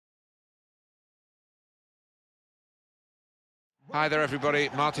Hi there everybody,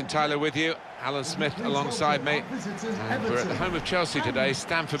 Martin Tyler with you, Alan Smith alongside me, and we're at the home of Chelsea today,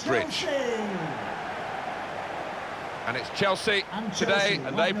 Stamford Bridge. And it's Chelsea today,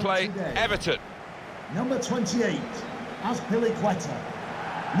 and they play Everton. Number 28, Azpilicueta.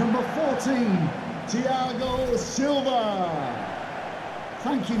 Number 14, Thiago Silva.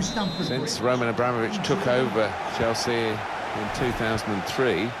 Thank you, Stamford Bridge. Since Roman Abramovich took over Chelsea in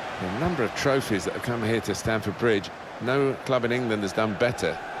 2003, the number of trophies that have come here to Stamford Bridge, no club in England has done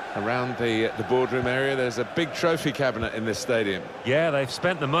better. Around the boardroom area, there's a big trophy cabinet in this stadium. Yeah, they've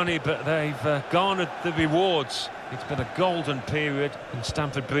spent the money, but they've garnered the rewards. It's been a golden period, and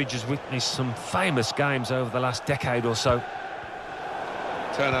Stamford Bridge has witnessed some famous games over the last decade or so.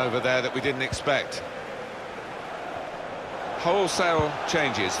 Turnover there that we didn't expect. Wholesale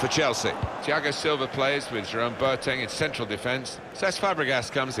changes for Chelsea. Thiago Silva plays with Jerome Boateng in central defence. Cesc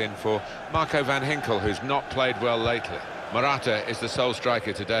Fabregas comes in for Marco van Ginkel, who's not played well lately. Morata is the sole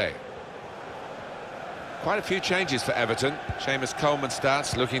striker today. Quite a few changes for Everton. Seamus Coleman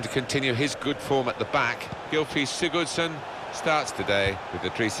starts, looking to continue his good form at the back. Gylfi Sigurdsson starts today with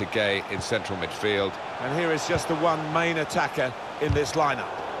Idrissa Gueye in central midfield. And here is just the one main attacker in this lineup.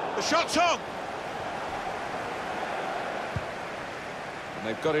 The shot's on! And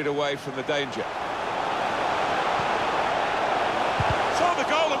they've got it away from the danger. Saw the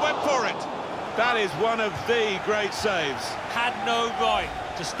goal and went for it. That is one of the great saves. Had no right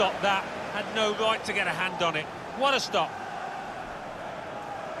to stop that. Had no right to get a hand on it. What a stop.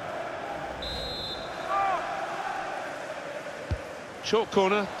 Short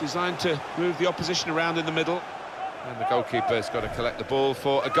corner designed to move the opposition around in the middle. And the goalkeeper's got to collect the ball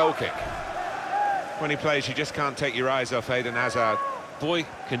for a goal kick. When he plays, you just can't take your eyes off Eden Hazard. Boy,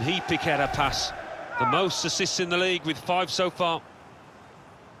 can he pick out a pass. The most assists in the league with 5 so far.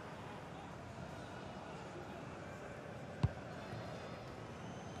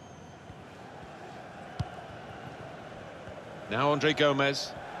 Now Andre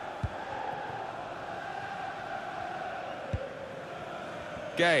Gomez.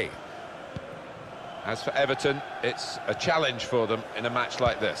 Gueye. As for Everton, it's a challenge for them in a match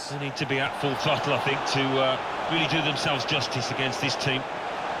like this. They need to be at full throttle, I think, to really do themselves justice against this team.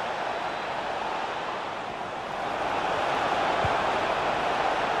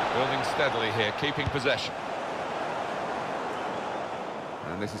 Building steadily here, keeping possession.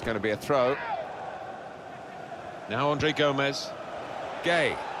 And this is going to be a throw. Now Andre Gomez.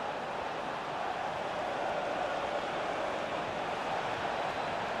 Gueye.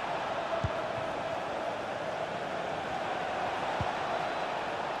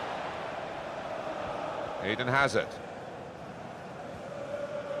 Eden Hazard.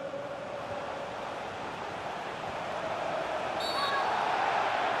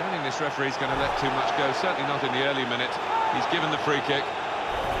 I don't think this referee's going to let too much go, certainly not in the early minute. He's given the free kick.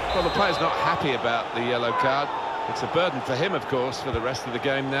 Well, the player's not happy about the yellow card. It's a burden for him, of course, for the rest of the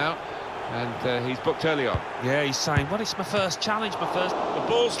game now. And he's booked early on. Yeah, he's saying, well, it's my first challenge, my first... The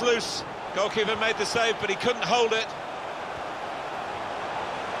ball's loose. Goalkeeper made the save, but he couldn't hold it.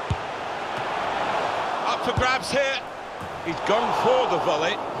 Up for grabs here. He's gone for the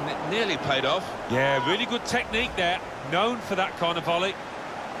volley, and it nearly paid off. Yeah, really good technique there. Known for that kind of volley.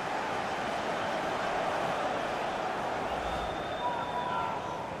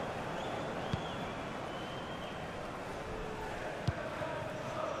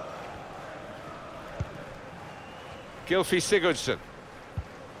 Gylfi Sigurdsson.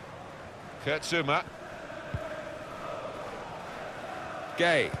 Kurt Zouma.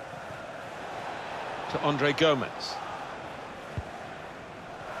 Gueye. To Andre Gomez.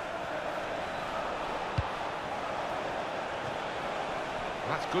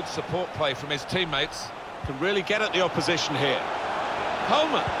 That's good support play from his teammates. Can really get at the opposition here.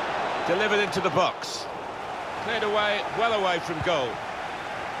 Coleman delivered into the box. Cleared away, well away from goal.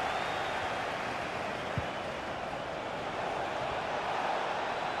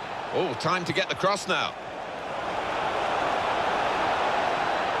 Oh, time to get the cross now.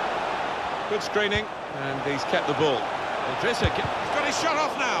 Good screening, and he's kept the ball. Idrissa, he's got his shot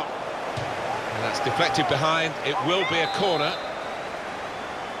off now. And that's deflected behind. It will be a corner.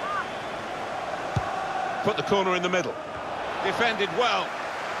 Put the corner in the middle. Defended well.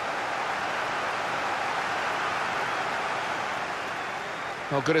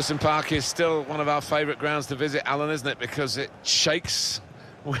 Well, Goodison Park is still one of our favourite grounds to visit, Alan, isn't it? Because it shakes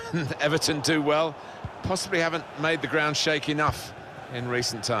when Everton do well. Possibly haven't made the ground shake enough in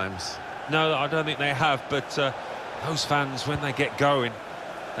recent times. No, I don't think they have, but those fans, when they get going,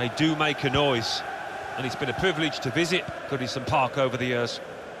 they do make a noise. And it's been a privilege to visit Goodison Park over the years.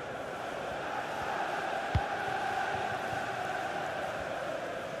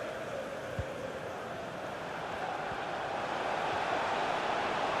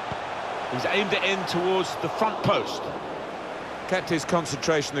 He's aimed it in towards the front post. Kept his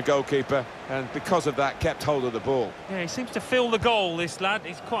concentration, the goalkeeper, and because of that, kept hold of the ball. Yeah, he seems to feel the goal, this lad.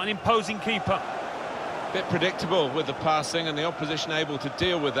 He's quite an imposing keeper. Bit predictable with the passing, and the opposition able to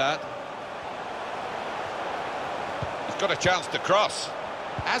deal with that. He's got a chance to cross.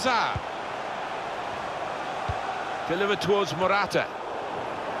 Hazard. Delivered towards Morata.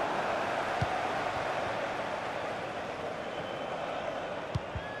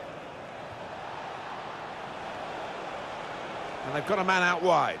 And they've got a man out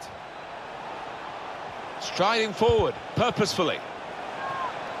wide. Striding forward, purposefully.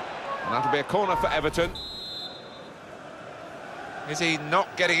 And that'll be a corner for Everton. Is he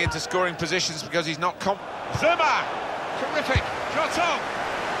not getting into scoring positions because he's not Zuma! Terrific! Shot on!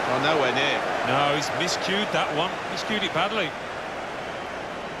 Oh, nowhere near. No, he's miscued that one. Miscued it badly.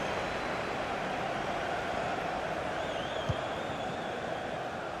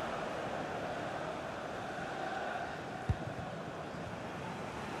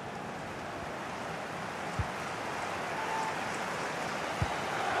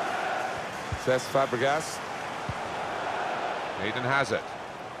 Says Fabregas. Eden has it.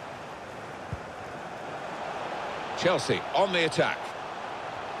 Chelsea on the attack.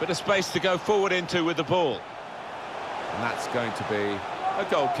 Bit of space to go forward into with the ball. And that's going to be a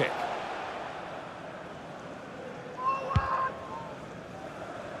goal kick.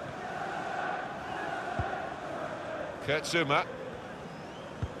 Kurt Zouma.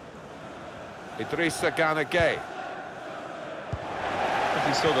 Idrissa Gana Gueye.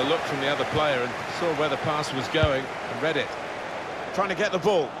 He saw the look from the other player and saw where the pass was going and read it. Trying to get the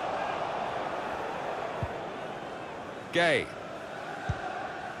ball. Gueye.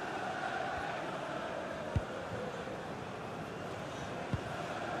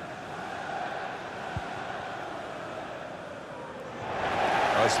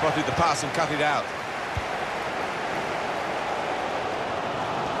 Oh, he spotted the pass and cut it out.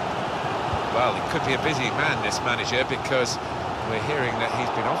 Well, he could be a busy man, this manager, because we're hearing that he's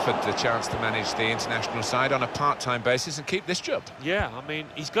been offered the chance to manage the international side on a part-time basis and keep this job. Yeah, I mean,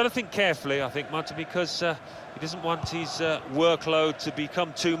 he's got to think carefully, I think, Martin, because he doesn't want his workload to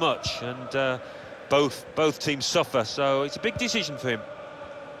become too much, and both teams suffer, so it's a big decision for him.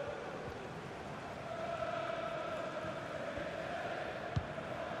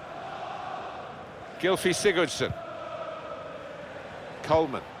 Gylfi Sigurdsson.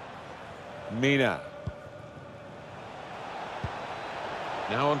 Coleman. Mina.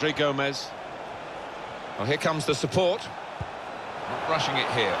 Now Andre Gomez. Well, here comes the support. Not rushing it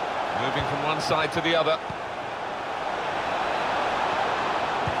here. Moving from one side to the other.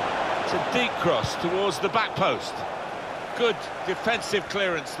 It's a deep cross towards the back post. Good defensive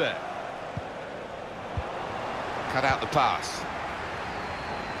clearance there. Cut out the pass.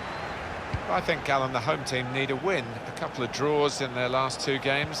 I think, Alan, the home team need a win. A couple of draws in their last two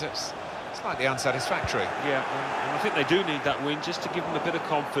games. It's slightly unsatisfactory. Yeah, and I think they do need that win just to give them a bit of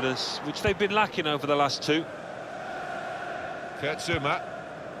confidence, which they've been lacking over the last two. Kurt Zouma.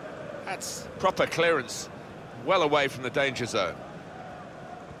 That's proper clearance. Well away from the danger zone.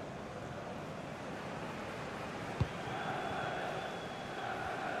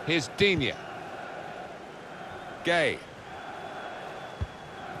 Here's Digne. Gueye.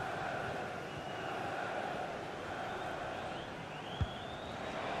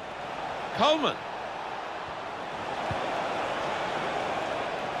 Coleman.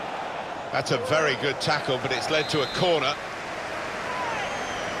 That's a very good tackle, but it's led to a corner.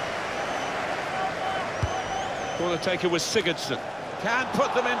 Corner taker was Sigurdsson. Can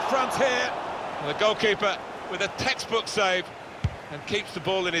put them in front here. And the goalkeeper with a textbook save and keeps the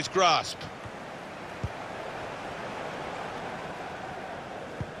ball in his grasp.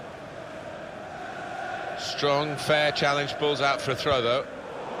 Strong, fair challenge, ball's out for a throw though.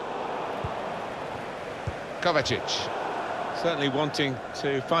 Kovacic. Certainly wanting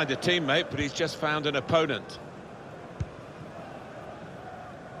to find a teammate, but he's just found an opponent.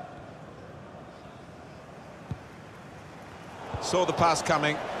 Saw the pass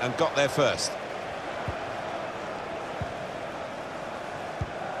coming and got there first.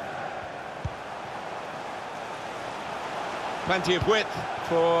 Plenty of width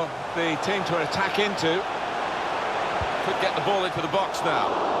for the team to attack into. Could get the ball into the box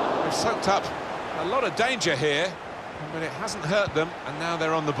now. They've soaked up a lot of danger here, but it hasn't hurt them, and now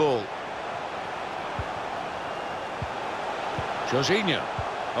they're on the ball. Jorginho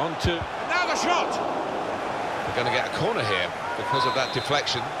on to... Now the shot! They're going to get a corner here because of that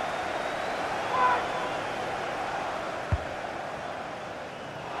deflection.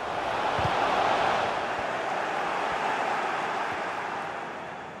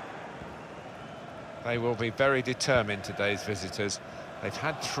 They will be very determined, today's visitors. They've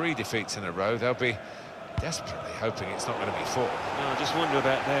had 3 defeats in a row. They'll be desperately hoping it's not going to be 4. No, I just wonder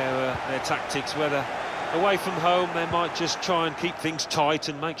about their tactics, whether away from home they might just try and keep things tight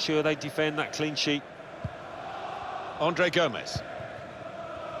and make sure they defend that clean sheet. Andre Gomez.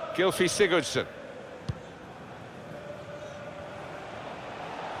 Gylfi Sigurdsson.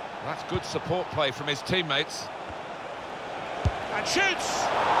 That's good support play from his teammates. And shoots!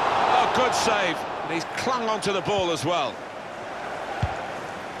 Oh, good save. And he's clung onto the ball as well.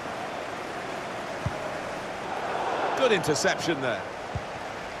 Good interception there.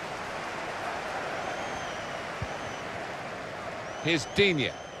 Here's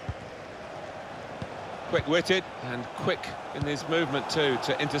Digne. Quick-witted and quick in his movement too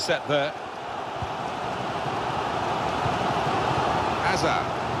to intercept there.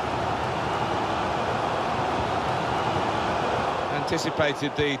 Hazard.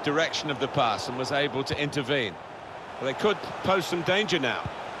 Anticipated the direction of the pass and was able to intervene. But they could pose some danger now.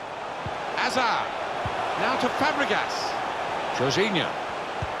 Hazard. Now to Fabregas. Jorginho.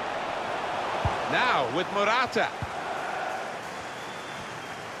 Now with Morata.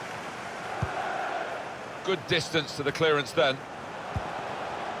 Good distance to the clearance then.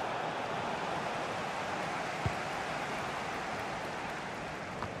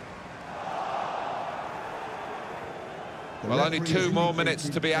 Well, only 2 more minutes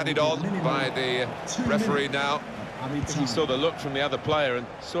to be added on by the referee now. He saw the look from the other player and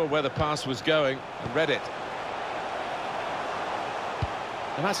saw where the pass was going and read it.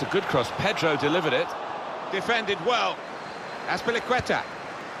 And that's a good cross. Pedro delivered it. Defended well. Azpilicueta.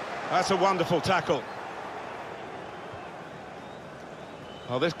 That's a wonderful tackle.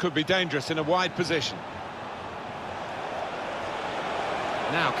 Well, this could be dangerous in a wide position.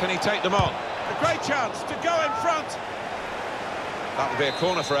 Now, can he take them on? A great chance to go in front. That will be a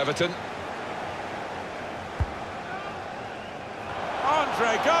corner for Everton.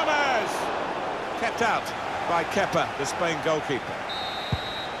 Andre Gomez! Kept out by Kepa, the Spain goalkeeper.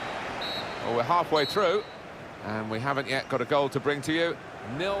 Well, we're halfway through, and we haven't yet got a goal to bring to you.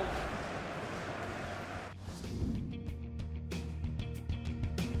 0.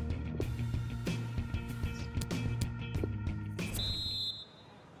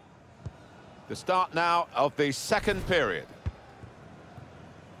 The start now of the second period.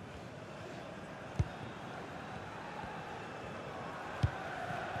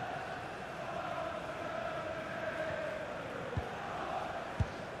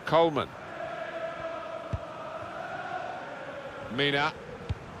 Coleman. Mina.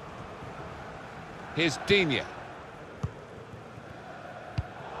 Here's Digne.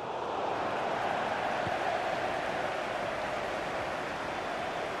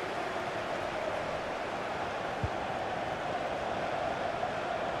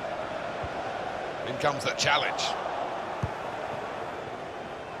 In comes the challenge.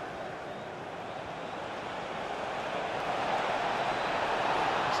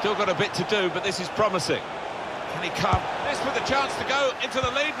 Still got a bit to do, but this is promising. Can he come? This with a chance to go into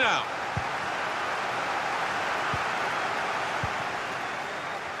the lead now.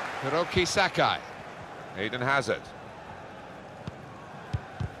 Hiroki Sakai. Eden Hazard.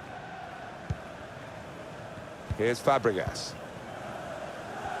 Here's Fabregas.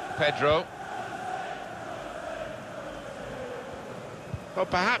 Pedro. Well,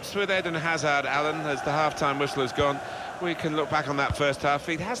 perhaps with Eden Hazard, Alan, as the half-time whistle has gone, we can look back on that first half.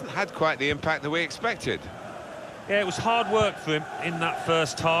 He hasn't had quite the impact that we expected. Yeah, it was hard work for him in that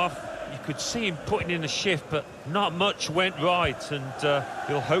first half. You could see him putting in a shift, but not much went right, and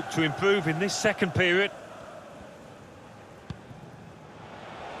he'll hope to improve in this second period.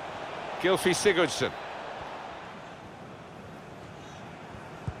 Gylfi Sigurdsson.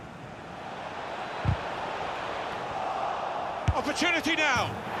 Opportunity now.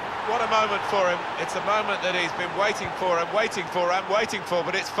 What a moment for him. It's a moment that he's been waiting for and waiting for and waiting for,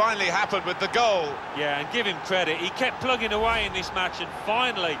 but it's finally happened with the goal. Yeah, and give him credit. He kept plugging away in this match, and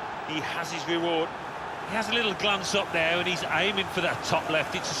finally he has his reward. He has a little glance up there, and he's aiming for that top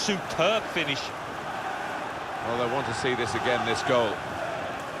left. It's a superb finish. Well, they want to see this again, this goal.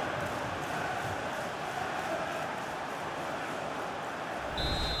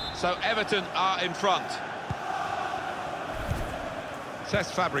 So Everton are in front.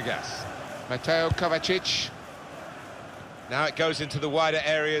 Cesc Fabregas. Mateo Kovacic. Now it goes into the wider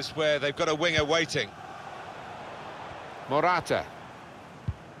areas where they've got a winger waiting. Morata.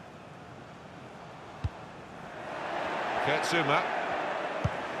 Kurtzuma.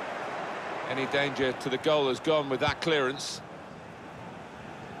 Any danger to the goal has gone with that clearance.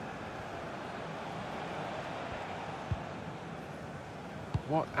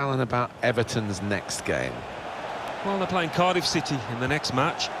 What, Alan, about Everton's next game? Well, they're playing Cardiff City in the next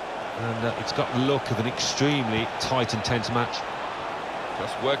match, and it's got the look of an extremely tight and tense match.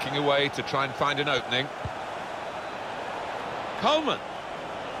 Just working away to try and find an opening. Coleman.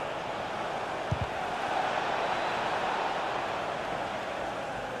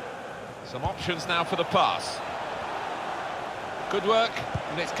 Some options now for the pass. Good work,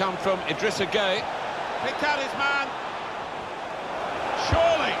 and it's come from Idrissa Gueye. Picked out his man.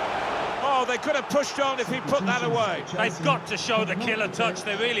 Surely. Oh, they could have pushed on if he put that away. They've got to show the killer touch,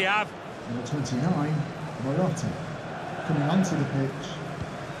 they really have. Number 29, Morata. Coming onto the pitch,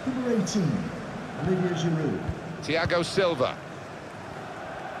 number 18, Olivier Giroud. Thiago Silva.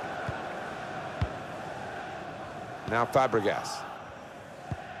 Now Fabregas.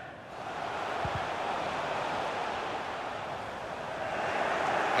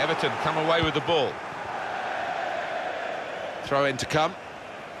 Everton come away with the ball. Throw in to come.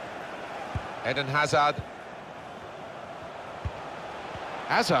 Eden Hazard.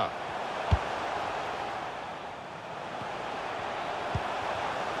 Hazard.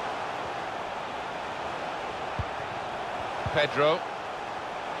 Pedro.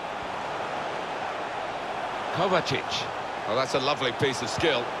 Kovacic. Oh, that's a lovely piece of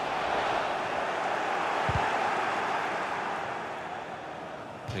skill.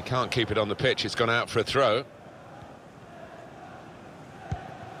 He can't keep it on the pitch, it's gone out for a throw.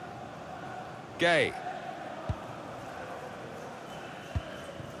 Gay.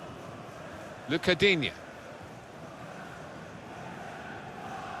 Lucadinha.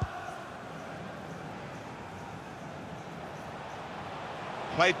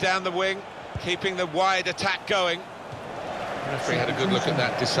 Played down the wing, keeping the wide attack going. The referee had a good look at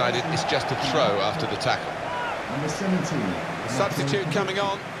that, decided it's just a throw after the tackle. Number 17. Substitute coming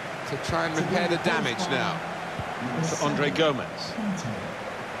on to try and repair the damage now. To Andre Gomez.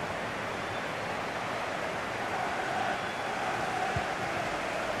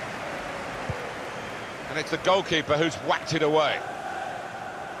 And it's the goalkeeper who's whacked it away.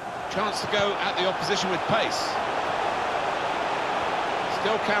 Chance to go at the opposition with pace.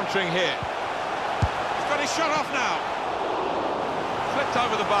 Still countering here. He's got his shot off now. Flipped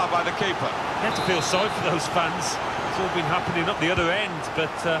over the bar by the keeper. You have to feel sorry for those fans. It's all been happening up the other end, but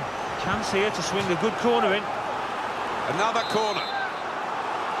chance here to swing a good corner in. Another corner.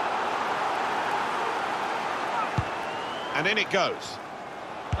 And in it goes.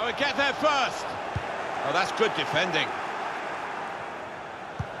 Oh, he get there first. Oh, that's good defending.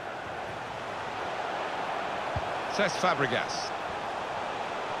 Cesc Fabregas.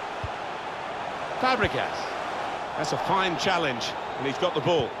 Fabregas. That's a fine challenge, and he's got the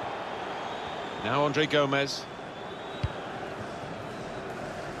ball. Now Andre Gomez.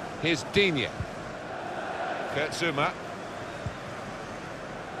 Here's Digne. Kurt Zouma.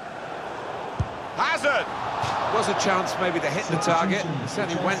 Hazard! Was a chance maybe to hit the target.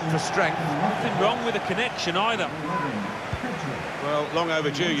 Certainly went for strength. Nothing wrong with the connection either. Well, long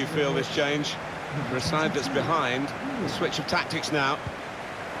overdue, you feel, this change. For a side that's behind, a switch of tactics now.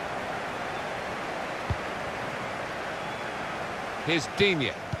 Here's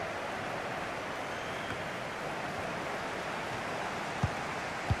Digne.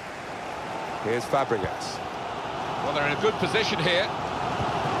 Here's Fabregas. Well, they're in a good position here.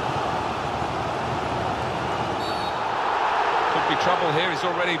 Could be trouble here. He's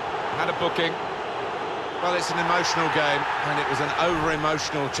already had a booking. Well, it's an emotional game, and it was an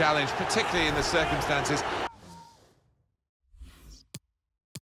over-emotional challenge, particularly in the circumstances.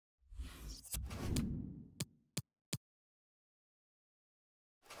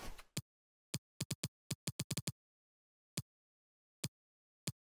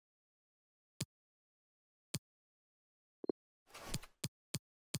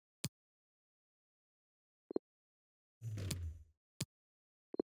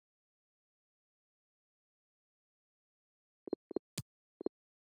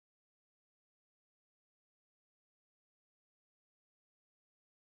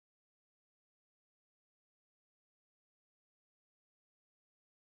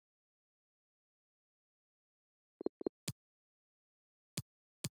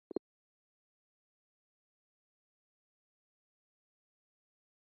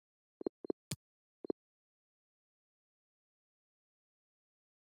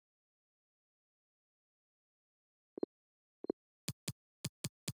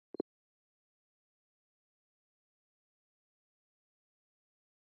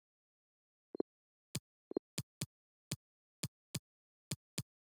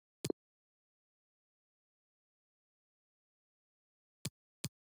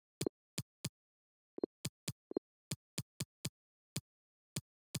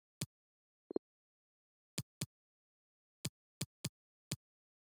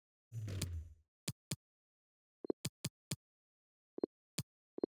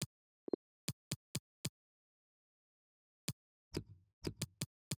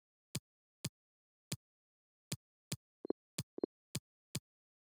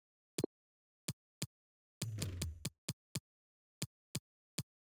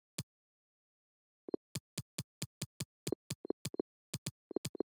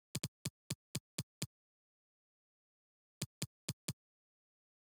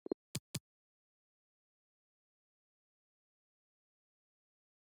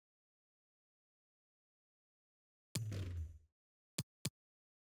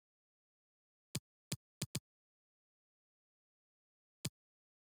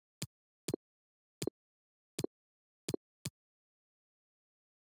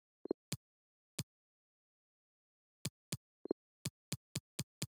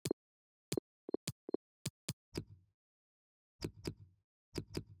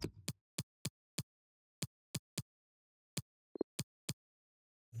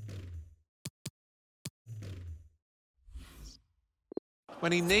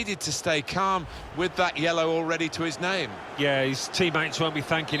 when he needed to stay calm with that yellow already to his name. Yeah, his teammates won't be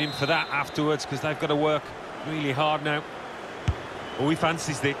thanking him for that afterwards, because they've got to work really hard now. Oh, he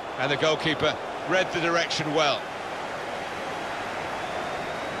fancies it. And the goalkeeper read the direction well.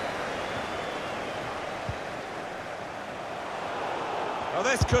 Well,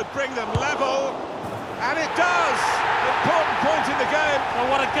 this could bring them level, and it does! Important point in the game. Oh,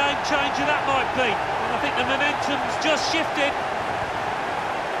 what a game changer that might be. And I think the momentum's just shifted.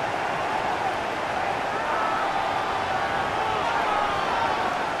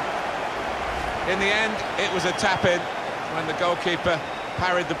 In the end, it was a tap-in when the goalkeeper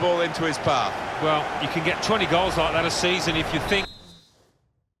parried the ball into his path. Well, you can get 20 goals like that a season if you think...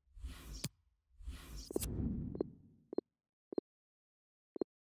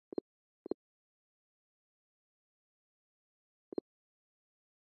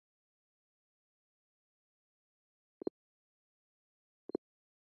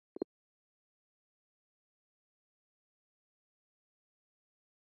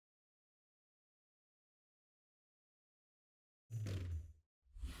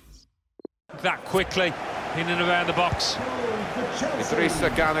 that quickly in and around the box.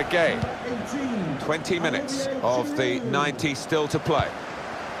 Idrissa Gana Gueye. 20 minutes of the 90 still to play.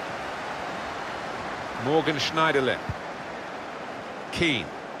 Morgan Schneiderlin. Keane.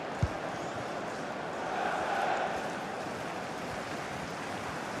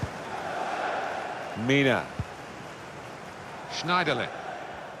 Mina. Schneiderlin.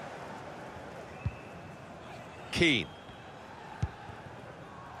 Keane.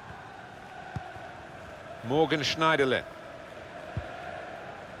 Morgan Schneiderlin.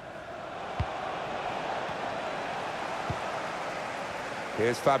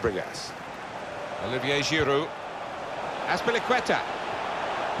 Here's Fabregas. Olivier Giroud. Azpilicueta.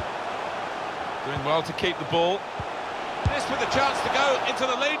 Doing well to keep the ball. This with a chance to go into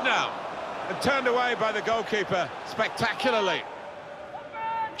the lead now. And turned away by the goalkeeper spectacularly.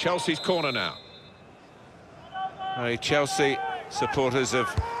 Chelsea's corner now. Chelsea supporters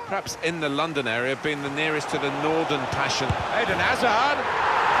have, perhaps in the London area, been the nearest to the northern passion. Eden Hazard.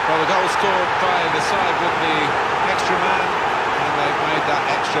 Well, the goal scored by the side with the extra man, and they've made that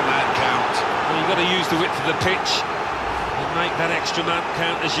extra man count. Well, you've got to use the width of the pitch and make that extra man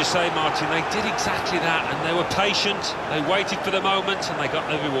count, as you say, Martin. They did exactly that, and they were patient. They waited for the moment, and they got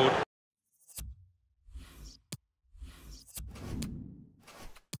their reward.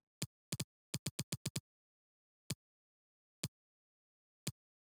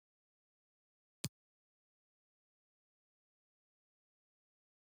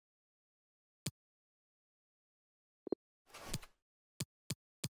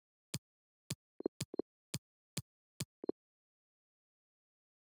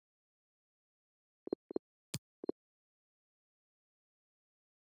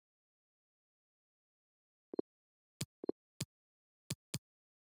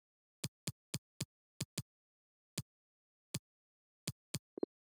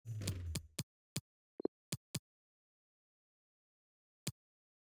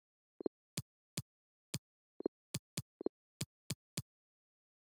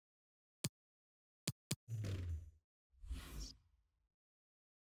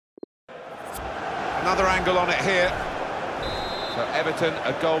 Another angle on it here. So Everton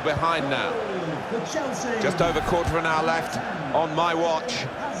a goal behind now. Just over quarter of an hour left on my watch.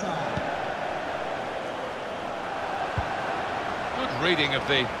 Good reading of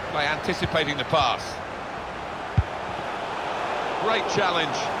the play, anticipating the pass. Great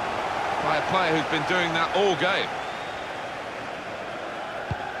challenge by a player who's been doing that all game.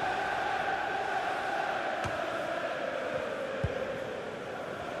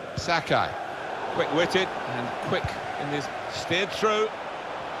 Sakai. Quick-witted and quick in this, steered through.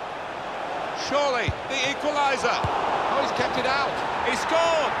 Surely the equaliser. Oh, he's kept it out. He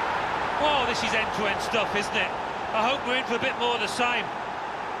scored. Oh, this is end-to-end stuff, isn't it? I hope we're in for a bit more of the same.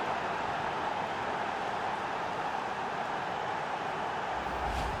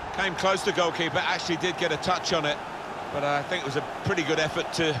 Came close to goalkeeper, actually did get a touch on it, but I think it was a pretty good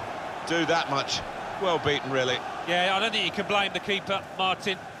effort to do that much. Well beaten, really. Yeah, I don't think you can blame the keeper,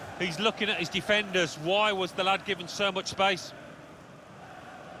 Martin. He's looking at his defenders. Why was the lad given so much space?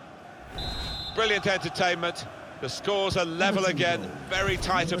 Brilliant entertainment. The scores are level again. Very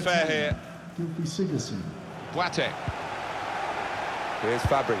tight affair here. Boateng. Here's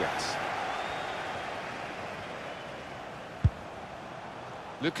Fabregas.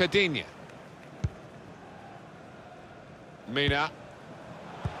 Luca Digne. Mina.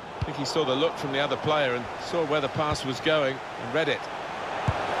 I think he saw the look from the other player and saw where the pass was going and read it.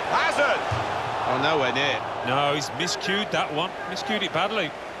 Hazard! Oh, nowhere near. No, he's miscued that one. Miscued it badly.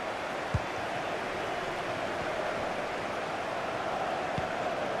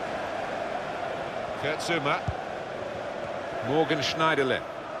 Kurt Zouma. Morgan Schneiderlin.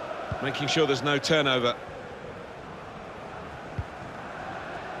 Making sure there's no turnover.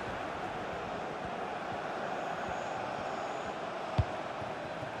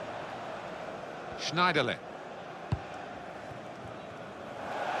 Schneiderlin.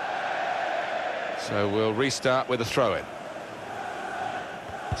 So we'll restart with a throw-in.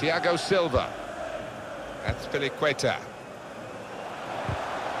 Thiago Silva. That's Piliqueta.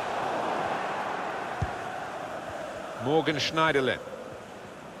 Morgan Schneiderlin.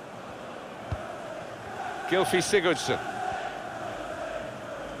 Gylfi Sigurdsson.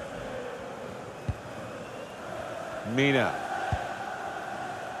 Mina.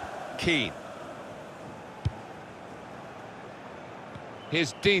 Keane.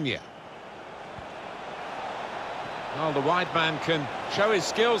 Here's Digne. Well, the wide man can show his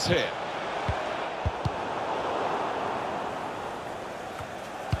skills here.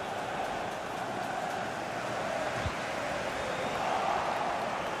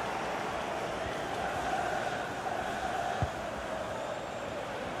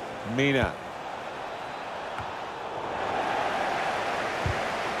 Mina.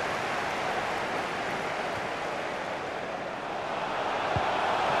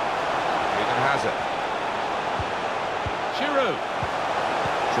 Eden Hazard. Giroud.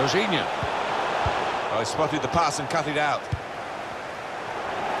 Jorginho. Oh, he spotted the pass and cut it out.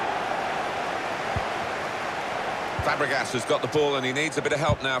 Fabregas has got the ball and he needs a bit of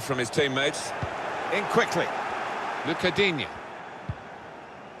help now from his teammates. In quickly. Luca Digne.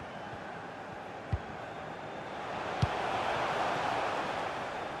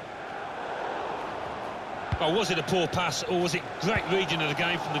 Oh, was it a poor pass or was it great reading of the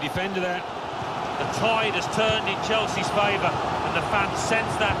game from the defender there? The tide has turned in Chelsea's favour and the fans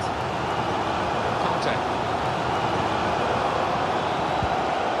sense that. Conte.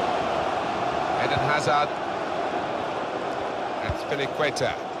 Eden Hazard. That's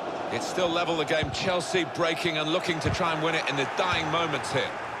Piliqueta. It's still level the game. Chelsea breaking and looking to try and win it in the dying moments here.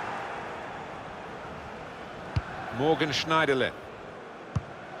 Morgan Schneiderlin.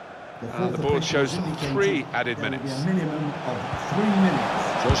 And the board shows 3 added minutes. A minimum of 3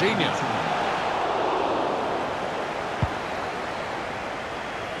 minutes. Jorginho.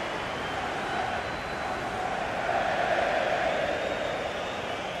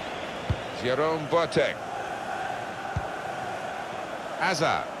 Jerome Boateng.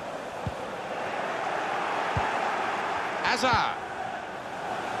 Hazard. Hazard.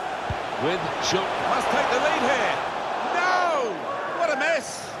 With Schultz. Must take the lead here. No! What a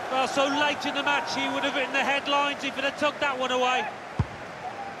miss! Well, so late in the match, he would have written the headlines if he'd have took that one away.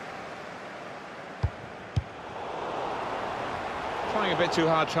 Trying a bit too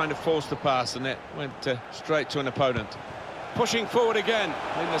hard, trying to force the pass, and it went straight to an opponent. Pushing forward again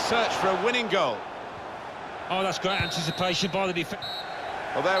in the search for a winning goal. Oh, that's great anticipation by the defence.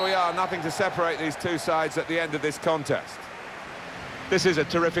 Well, there we are, nothing to separate these two sides at the end of this contest. This is a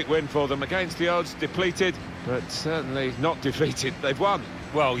terrific win for them, against the odds, depleted, but certainly not defeated. They've won.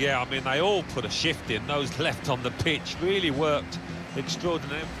 Well, yeah, I mean, they all put a shift in. Those left on the pitch really worked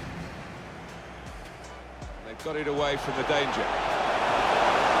extraordinarily. They've got it away from the danger.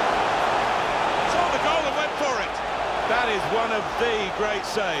 Saw the goal and went for it. That is one of the great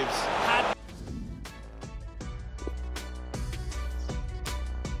saves.